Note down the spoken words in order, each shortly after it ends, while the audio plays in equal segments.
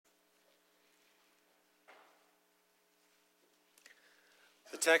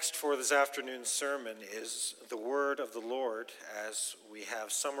text for this afternoon's sermon is the word of the Lord as we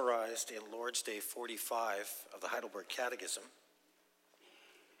have summarized in Lord's Day 45 of the Heidelberg Catechism.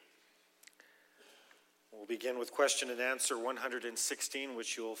 We'll begin with question and answer 116,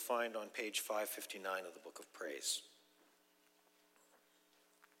 which you'll find on page 559 of the Book of Praise.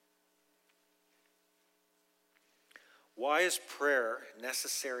 Why is prayer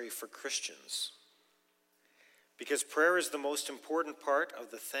necessary for Christians? Because prayer is the most important part of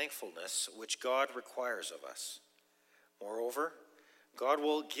the thankfulness which God requires of us. Moreover, God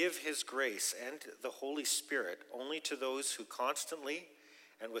will give his grace and the Holy Spirit only to those who constantly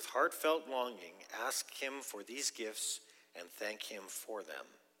and with heartfelt longing ask him for these gifts and thank him for them.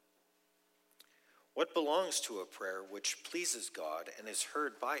 What belongs to a prayer which pleases God and is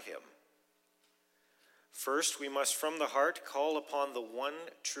heard by him? First, we must from the heart call upon the one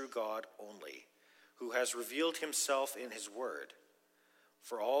true God only, who has revealed himself in his word,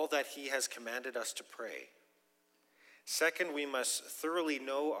 for all that he has commanded us to pray. Second, we must thoroughly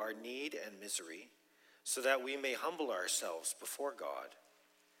know our need and misery, so that we may humble ourselves before God.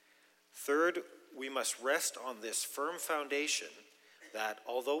 Third, we must rest on this firm foundation that,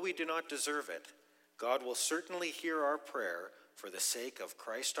 although we do not deserve it, God will certainly hear our prayer for the sake of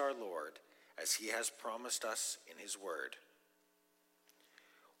Christ our Lord, as he has promised us in his word.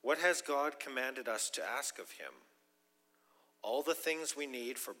 What has God commanded us to ask of him? All the things we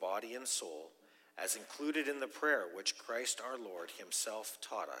need for body and soul, as included in the prayer which Christ our Lord himself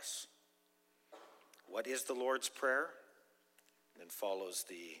taught us. What is the Lord's Prayer? And then follows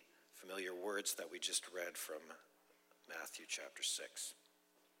the familiar words that we just read from Matthew chapter 6.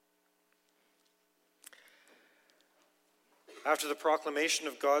 After the proclamation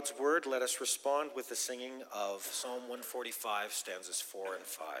of God's word, let us respond with the singing of Psalm 145, stanzas 4 and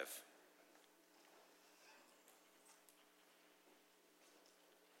 5.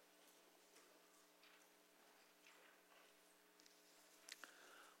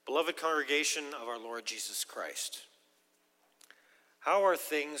 Beloved congregation of our Lord Jesus Christ, how are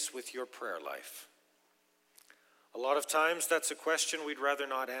things with your prayer life? A lot of times that's a question we'd rather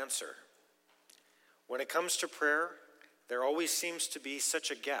not answer. When it comes to prayer, there always seems to be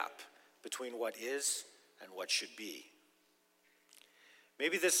such a gap between what is and what should be.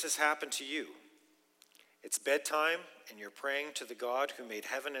 Maybe this has happened to you. It's bedtime and you're praying to the God who made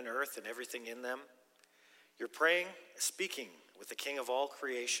heaven and earth and everything in them. You're praying, speaking with the King of all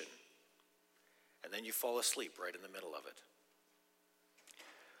creation, and then you fall asleep right in the middle of it.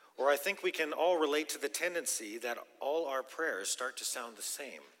 Or I think we can all relate to the tendency that all our prayers start to sound the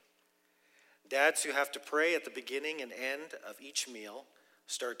same. Dads who have to pray at the beginning and end of each meal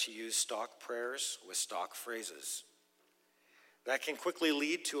start to use stock prayers with stock phrases. That can quickly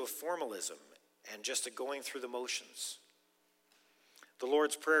lead to a formalism and just a going through the motions. The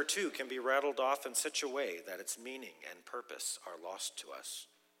Lord's Prayer, too, can be rattled off in such a way that its meaning and purpose are lost to us.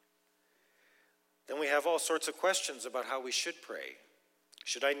 Then we have all sorts of questions about how we should pray.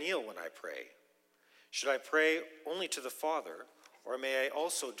 Should I kneel when I pray? Should I pray only to the Father? Or may I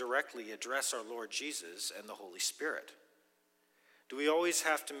also directly address our Lord Jesus and the Holy Spirit? Do we always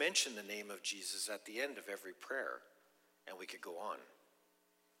have to mention the name of Jesus at the end of every prayer? And we could go on.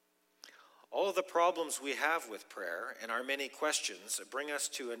 All of the problems we have with prayer and our many questions bring us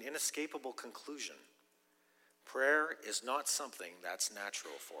to an inescapable conclusion. Prayer is not something that's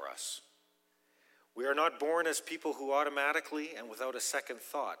natural for us. We are not born as people who automatically and without a second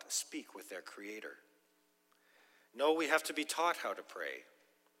thought speak with their Creator. No, we have to be taught how to pray.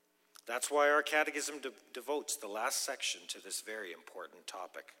 That's why our catechism devotes the last section to this very important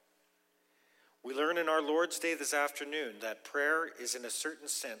topic. We learn in our Lord's Day this afternoon that prayer is in a certain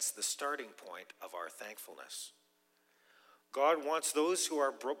sense the starting point of our thankfulness. God wants those who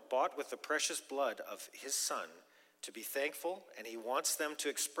are bought with the precious blood of his Son to be thankful, and he wants them to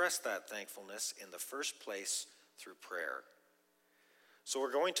express that thankfulness in the first place through prayer. So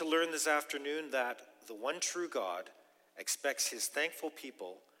we're going to learn this afternoon that the one true God expects his thankful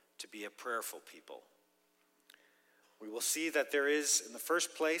people to be a prayerful people. We will see that there is, in the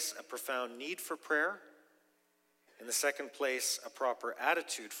first place, a profound need for prayer. In the second place, a proper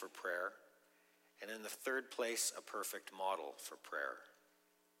attitude for prayer. And in the third place, a perfect model for prayer.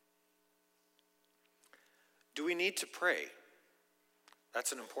 Do we need to pray?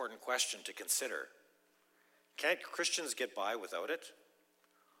 That's an important question to consider. Can't Christians get by without it?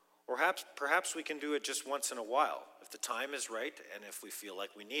 Or perhaps we can do it just once in a while, if the time is right and if we feel like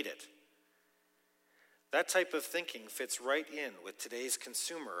we need it. That type of thinking fits right in with today's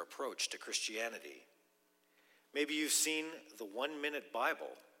consumer approach to Christianity. Maybe you've seen the 1-minute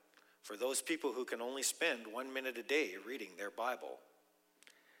Bible for those people who can only spend 1 minute a day reading their Bible.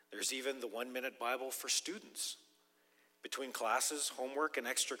 There's even the 1-minute Bible for students. Between classes, homework, and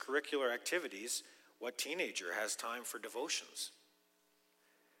extracurricular activities, what teenager has time for devotions?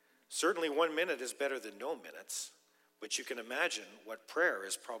 Certainly 1 minute is better than no minutes, but you can imagine what prayer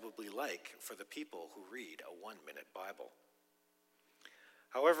is probably like for the people who read a 1-minute Bible.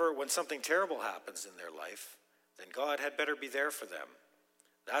 However, when something terrible happens in their life, then God had better be there for them.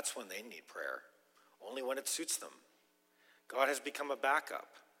 That's when they need prayer, only when it suits them. God has become a backup,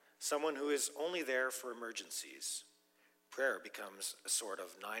 someone who is only there for emergencies. Prayer becomes a sort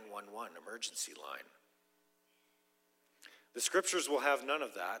of 911 emergency line. The scriptures will have none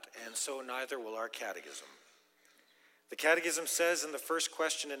of that, and so neither will our catechism. The catechism says in the first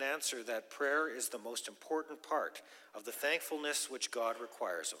question and answer that prayer is the most important part of the thankfulness which God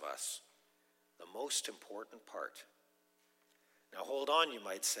requires of us. The most important part. Now hold on, you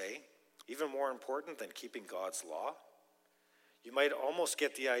might say, even more important than keeping God's law? You might almost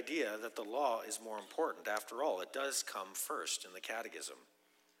get the idea that the law is more important. After all, it does come first in the catechism.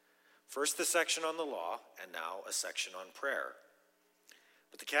 First the section on the law, and now a section on prayer.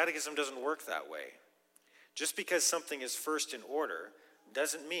 But the catechism doesn't work that way. Just because something is first in order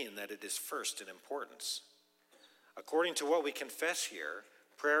doesn't mean that it is first in importance. According to what we confess here,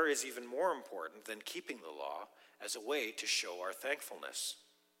 prayer is even more important than keeping the law as a way to show our thankfulness.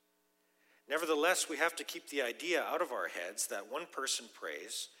 Nevertheless, we have to keep the idea out of our heads that one person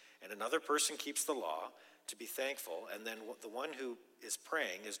prays and another person keeps the law to be thankful, and then the one who is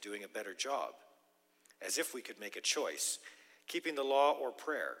praying is doing a better job, as if we could make a choice, keeping the law or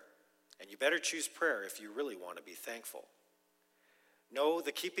prayer. And you better choose prayer if you really want to be thankful. No,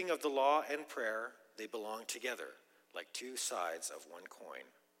 the keeping of the law and prayer, they belong together, like two sides of one coin.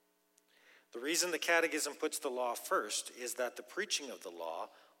 The reason the catechism puts the law first is that the preaching of the law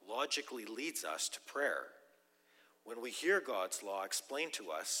logically leads us to prayer. When we hear God's law explained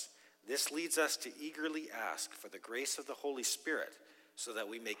to us, this leads us to eagerly ask for the grace of the Holy Spirit so that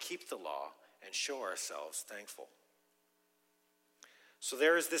we may keep the law and show ourselves thankful. So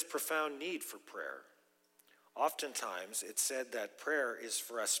there is this profound need for prayer. Oftentimes, it's said that prayer is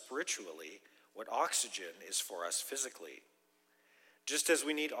for us spiritually what oxygen is for us physically. Just as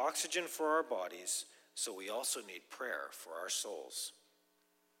we need oxygen for our bodies, so we also need prayer for our souls.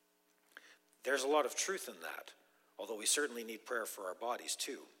 There's a lot of truth in that, although we certainly need prayer for our bodies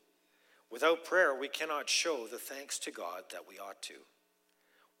too. Without prayer, we cannot show the thanks to God that we ought to.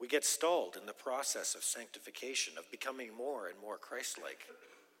 We get stalled in the process of sanctification, of becoming more and more Christ-like.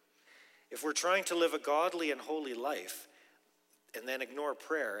 If we're trying to live a godly and holy life and then ignore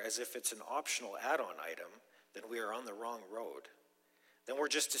prayer as if it's an optional add-on item, then we are on the wrong road. Then we're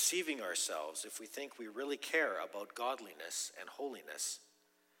just deceiving ourselves if we think we really care about godliness and holiness.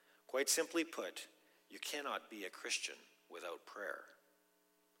 Quite simply put, you cannot be a Christian without prayer.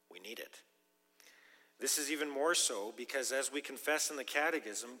 We need it. This is even more so because as we confess in the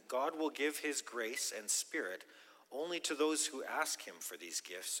Catechism, God will give his grace and Spirit only to those who ask him for these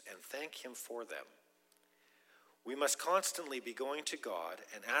gifts and thank him for them. We must constantly be going to God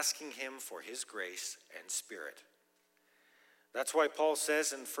and asking him for his grace and Spirit. That's why Paul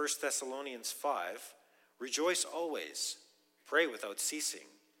says in 1 Thessalonians 5, "Rejoice always, pray without ceasing,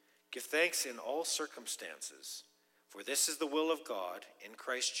 give thanks in all circumstances, for this is the will of God in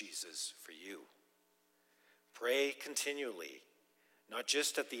Christ Jesus for you." Pray continually, not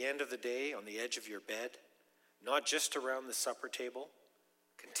just at the end of the day on the edge of your bed, not just around the supper table,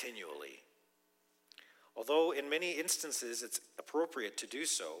 continually. Although in many instances it's appropriate to do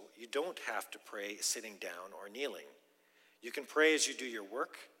so, you don't have to pray sitting down or kneeling. You can pray as you do your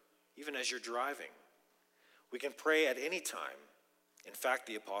work, even as you're driving. We can pray at any time. In fact,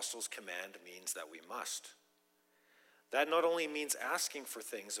 the apostles' command means that we must. That not only means asking for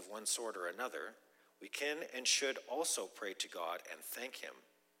things of one sort or another, we can and should also pray to God and thank him.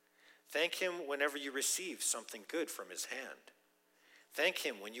 Thank him whenever you receive something good from his hand. Thank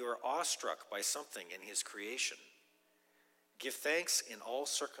him when you are awestruck by something in his creation. Give thanks in all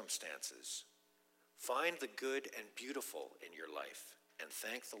circumstances. Find the good and beautiful in your life and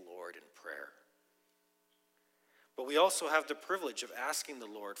thank the Lord in prayer. But we also have the privilege of asking the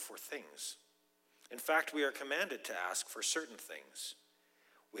Lord for things. In fact, we are commanded to ask for certain things.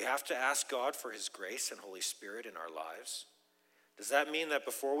 We have to ask God for his grace and Holy Spirit in our lives. Does that mean that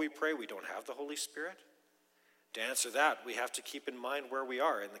before we pray, we don't have the Holy Spirit? To answer that, we have to keep in mind where we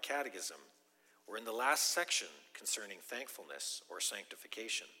are in the Catechism. We're in the last section concerning thankfulness or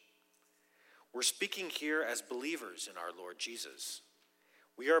sanctification. We're speaking here as believers in our Lord Jesus.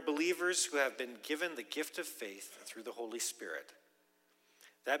 We are believers who have been given the gift of faith through the Holy Spirit.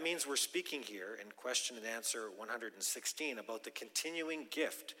 That means we're speaking here in question and answer 116 about the continuing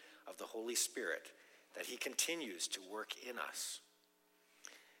gift of the Holy Spirit, that he continues to work in us.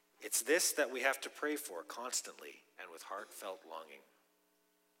 It's this that we have to pray for constantly and with heartfelt longing.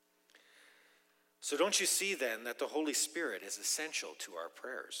 So don't you see then that the Holy Spirit is essential to our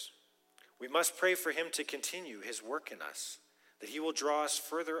prayers? We must pray for him to continue his work in us, that he will draw us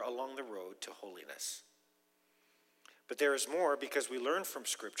further along the road to holiness. But there is more, because we learn from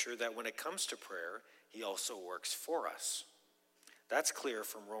Scripture that when it comes to prayer, he also works for us. That's clear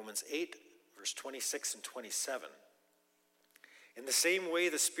from Romans 8, verse 26 and 27. In the same way,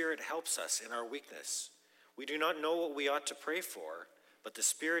 the Spirit helps us in our weakness. We do not know what we ought to pray for, but the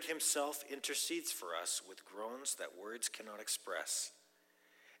Spirit himself intercedes for us with groans that words cannot express.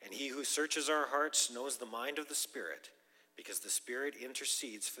 And he who searches our hearts knows the mind of the Spirit, because the Spirit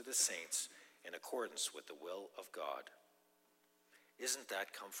intercedes for the saints in accordance with the will of God. Isn't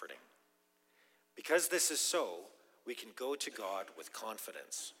that comforting? Because this is so, we can go to God with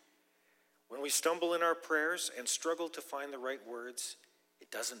confidence. When we stumble in our prayers and struggle to find the right words, it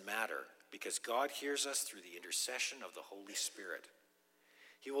doesn't matter, because God hears us through the intercession of the Holy Spirit.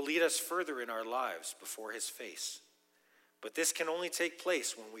 He will lead us further in our lives before his face. But this can only take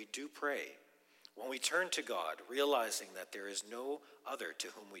place when we do pray, when we turn to God, realizing that there is no other to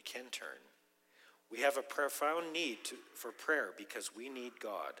whom we can turn. We have a profound need for prayer because we need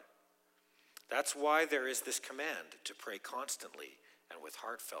God. That's why there is this command to pray constantly and with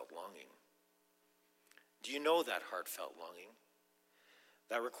heartfelt longing. Do you know that heartfelt longing?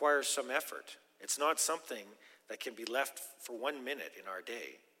 That requires some effort. It's not something that can be left for 1 minute in our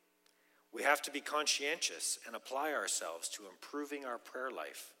day. We have to be conscientious and apply ourselves to improving our prayer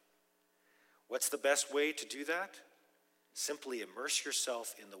life. What's the best way to do that? Simply immerse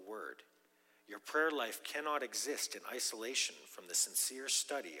yourself in the Word. Your prayer life cannot exist in isolation from the sincere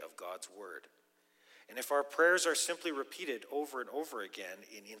study of God's Word. And if our prayers are simply repeated over and over again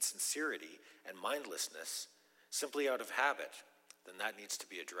in insincerity and mindlessness, simply out of habit, then that needs to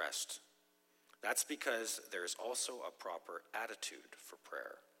be addressed. That's because there is also a proper attitude for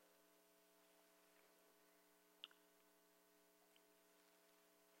prayer.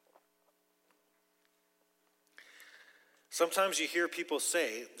 Sometimes you hear people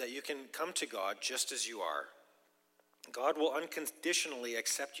say that you can come to God just as you are. God will unconditionally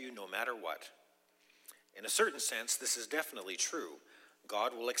accept you no matter what. In a certain sense, this is definitely true.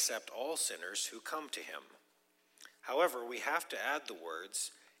 God will accept all sinners who come to him. However, we have to add the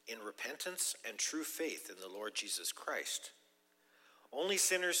words, in repentance and true faith in the Lord Jesus Christ. Only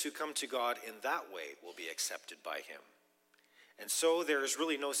sinners who come to God in that way will be accepted by him. And so there is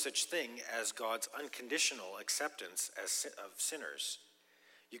really no such thing as God's unconditional acceptance of sinners.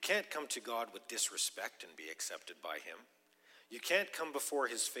 You can't come to God with disrespect and be accepted by him. You can't come before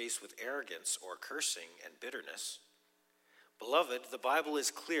his face with arrogance or cursing and bitterness. Beloved, the Bible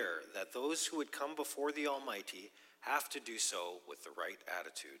is clear that those who would come before the Almighty have to do so with the right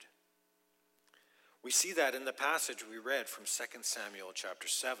attitude. We see that in the passage we read from 2 Samuel chapter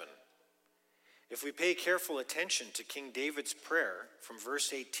 7. If we pay careful attention to King David's prayer from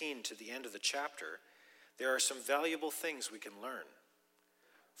verse 18 to the end of the chapter, there are some valuable things we can learn.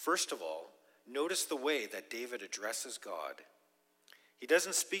 First of all, notice the way that David addresses God. He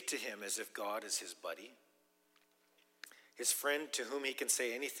doesn't speak to him as if God is his buddy, his friend to whom he can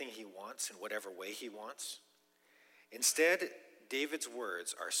say anything he wants in whatever way he wants. Instead, David's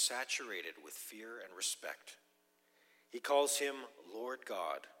words are saturated with fear and respect. He calls him Lord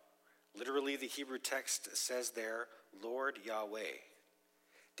God. Literally, the Hebrew text says there, Lord Yahweh.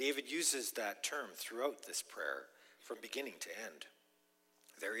 David uses that term throughout this prayer from beginning to end.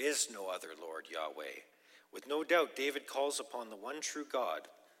 There is no other Lord Yahweh. With no doubt, David calls upon the one true God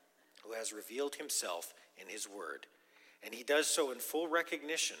who has revealed himself in his word, and he does so in full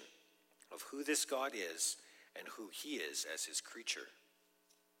recognition of who this God is and who he is as his creature.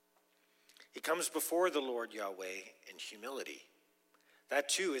 He comes before the Lord Yahweh in humility. That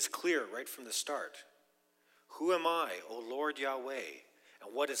too is clear right from the start. Who am I, O Lord Yahweh,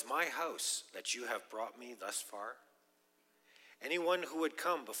 and what is my house that you have brought me thus far? Anyone who would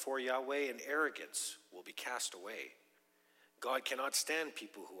come before Yahweh in arrogance will be cast away. God cannot stand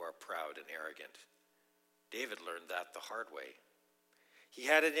people who are proud and arrogant. David learned that the hard way. He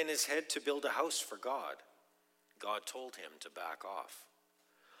had it in his head to build a house for God. God told him to back off.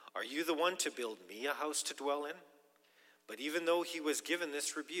 Are you the one to build me a house to dwell in? But even though he was given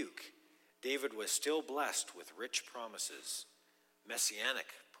this rebuke, David was still blessed with rich promises, messianic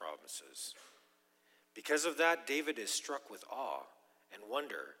promises. Because of that, David is struck with awe and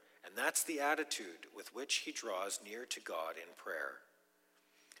wonder, and that's the attitude with which he draws near to God in prayer.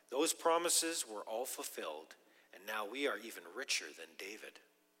 Those promises were all fulfilled, and now we are even richer than David.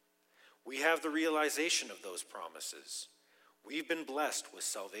 We have the realization of those promises. We've been blessed with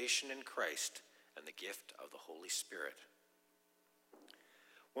salvation in Christ and the gift of the Holy Spirit.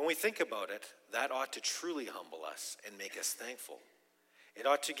 When we think about it, that ought to truly humble us and make us thankful. It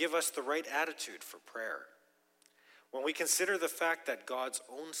ought to give us the right attitude for prayer. When we consider the fact that God's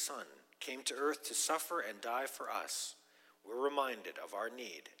own Son came to earth to suffer and die for us, we're reminded of our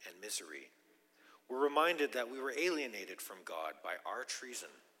need and misery. We're reminded that we were alienated from God by our treason.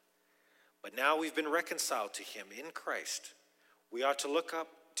 But now we've been reconciled to him in Christ. We ought to look up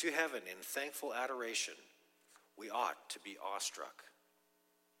to heaven in thankful adoration. We ought to be awestruck.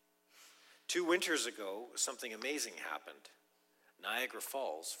 2 winters ago, something amazing happened. Niagara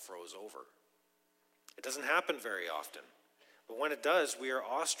Falls froze over. It doesn't happen very often, but when it does, we are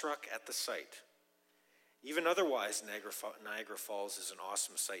awestruck at the sight. Even otherwise, Niagara Falls is an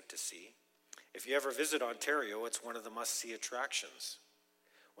awesome sight to see. If you ever visit Ontario, it's one of the must-see attractions.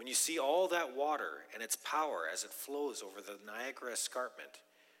 When you see all that water and its power as it flows over the Niagara Escarpment,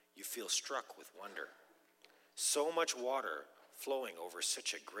 you feel struck with wonder. So much water flowing over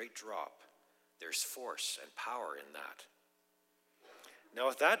such a great drop. There's force and power in that. Now,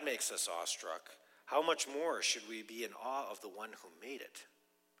 if that makes us awestruck, how much more should we be in awe of the one who made it?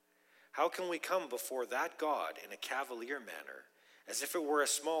 How can we come before that God in a cavalier manner, as if it were a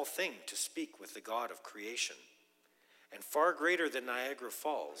small thing to speak with the God of creation? And far greater than Niagara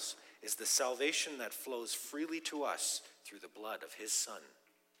Falls is the salvation that flows freely to us through the blood of his Son.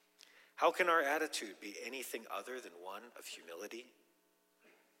 How can our attitude be anything other than one of humility?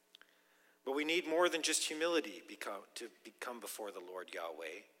 But we need more than just humility to come before the Lord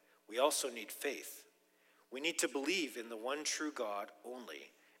Yahweh. We also need faith. We need to believe in the one true God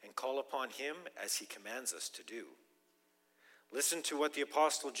only and call upon him as he commands us to do. Listen to what the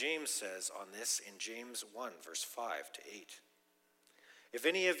Apostle James says on this in James 1, verse 5 to 8. If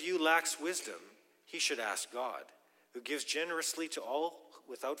any of you lacks wisdom, he should ask God, who gives generously to all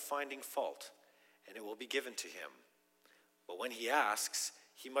without finding fault, and it will be given to him. But when he asks,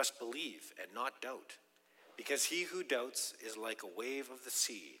 he must believe and not doubt, because he who doubts is like a wave of the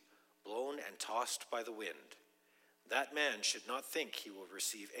sea, blown and tossed by the wind. That man should not think he will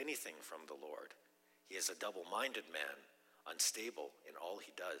receive anything from the Lord. He is a double-minded man, unstable in all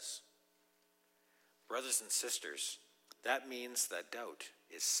he does. Brothers and sisters, that means that doubt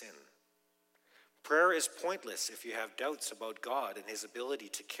is sin. Prayer is pointless if you have doubts about God and his ability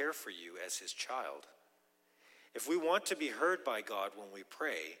to care for you as his child. If we want to be heard by God when we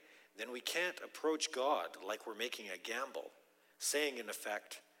pray, then we can't approach God like we're making a gamble, saying in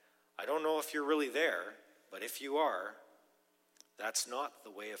effect, I don't know if you're really there, but if you are, that's not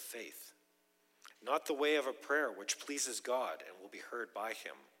the way of faith. Not the way of a prayer which pleases God and will be heard by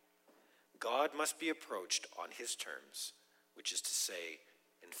him. God must be approached on his terms, which is to say,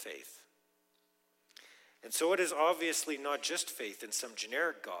 in faith. And so it is obviously not just faith in some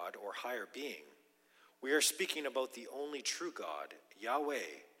generic God or higher being. We are speaking about the only true God, Yahweh,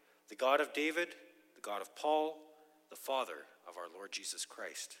 the God of David, the God of Paul, the Father of our Lord Jesus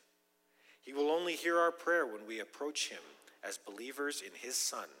Christ. He will only hear our prayer when we approach him as believers in his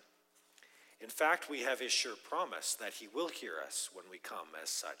Son. In fact, we have his sure promise that he will hear us when we come as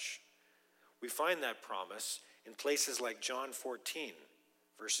such. We find that promise in places like John 14,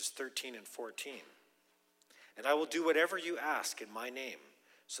 verses 13 and 14. And I will do whatever you ask in my name,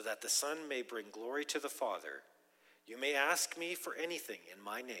 so that the Son may bring glory to the Father. You may ask me for anything in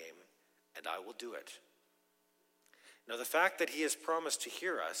my name, and I will do it. Now, the fact that he has promised to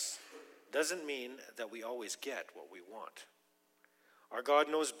hear us doesn't mean that we always get what we want. Our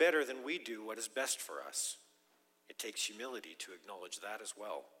God knows better than we do what is best for us. It takes humility to acknowledge that as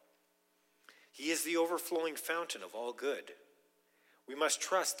well. He is the overflowing fountain of all good. We must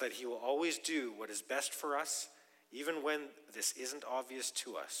trust that he will always do what is best for us, even when this isn't obvious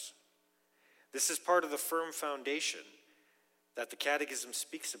to us. This is part of the firm foundation that the Catechism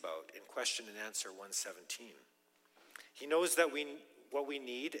speaks about in Question and Answer 117. He knows that what we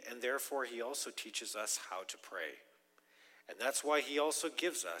need, and therefore he also teaches us how to pray. And that's why he also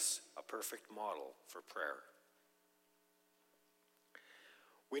gives us a perfect model for prayer.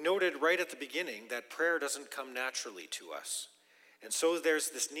 We noted right at the beginning that prayer doesn't come naturally to us. And so there's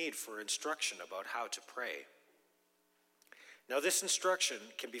this need for instruction about how to pray. Now, this instruction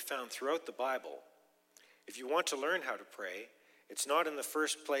can be found throughout the Bible. If you want to learn how to pray, it's not in the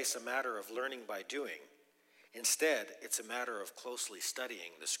first place a matter of learning by doing. Instead, it's a matter of closely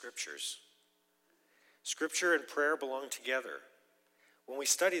studying the Scriptures. Scripture and prayer belong together. When we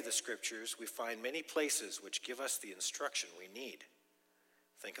study the Scriptures, we find many places which give us the instruction we need.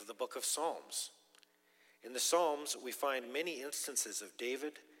 Think of the book of Psalms. In the Psalms, we find many instances of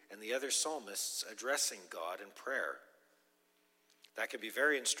David and the other psalmists addressing God in prayer. That could be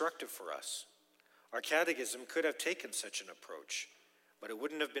very instructive for us. Our catechism could have taken such an approach, but it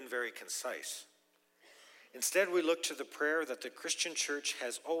wouldn't have been very concise. Instead, we look to the prayer that the Christian church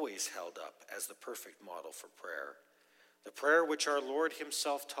has always held up as the perfect model for prayer, the prayer which our Lord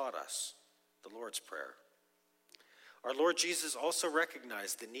himself taught us, the Lord's Prayer. Our Lord Jesus also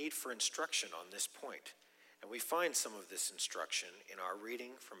recognized the need for instruction on this point, and we find some of this instruction in our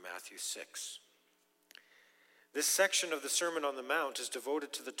reading from Matthew 6. This section of the Sermon on the Mount is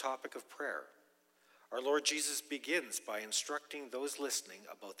devoted to the topic of prayer. Our Lord Jesus begins by instructing those listening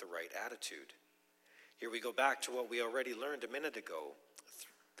about the right attitude. Here we go back to what we already learned a minute ago,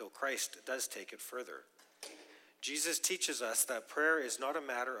 though Christ does take it further. Jesus teaches us that prayer is not a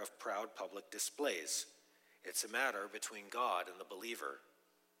matter of proud public displays. It's a matter between God and the believer.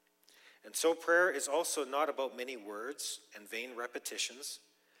 And so prayer is also not about many words and vain repetitions.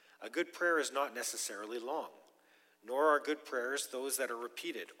 A good prayer is not necessarily long, nor are good prayers those that are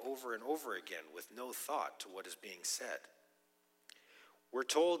repeated over and over again with no thought to what is being said. We're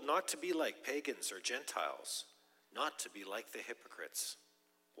told not to be like pagans or Gentiles, not to be like the hypocrites.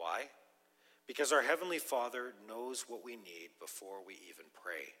 Why? Because our Heavenly Father knows what we need before we even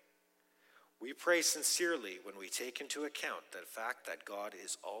pray. We pray sincerely when we take into account the fact that God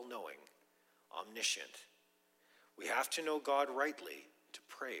is all-knowing, omniscient. We have to know God rightly to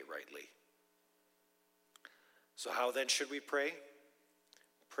pray rightly. So how then should we pray?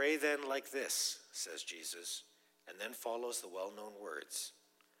 Pray then like this, says Jesus, and then follows the well-known words.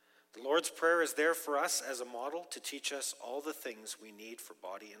 The Lord's Prayer is there for us as a model to teach us all the things we need for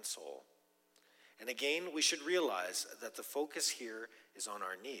body and soul. And again, we should realize that the focus here is on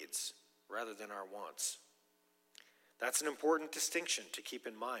our needs rather than our wants. That's an important distinction to keep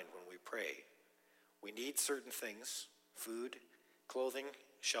in mind when we pray. We need certain things: food, clothing,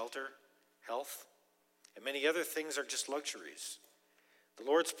 shelter, health, and many other things are just luxuries. The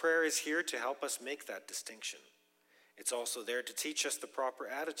Lord's Prayer is here to help us make that distinction. It's also there to teach us the proper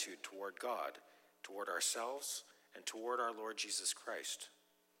attitude toward God, toward ourselves, and toward our Lord Jesus Christ.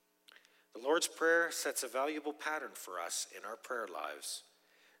 The Lord's Prayer sets a valuable pattern for us in our prayer lives,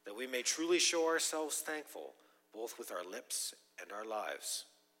 that we may truly show ourselves thankful, both with our lips and our lives.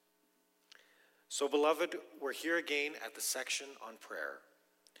 So, beloved, we're here again at the section on prayer.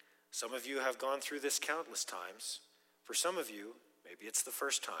 Some of you have gone through this countless times. For some of you, maybe it's the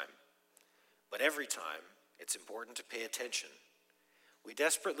first time. But every time, it's important to pay attention. We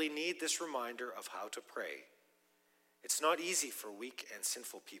desperately need this reminder of how to pray. It's not easy for weak and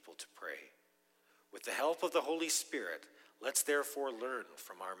sinful people to pray. With the help of the Holy Spirit, let's therefore learn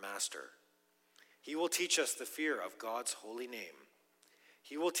from our Master. He will teach us the fear of God's holy name.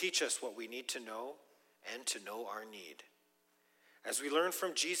 He will teach us what we need to know and to know our need. As we learn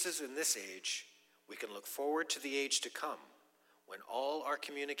from Jesus in this age, we can look forward to the age to come, when all our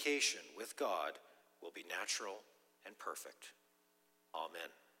communication with God will be natural and perfect. Amen.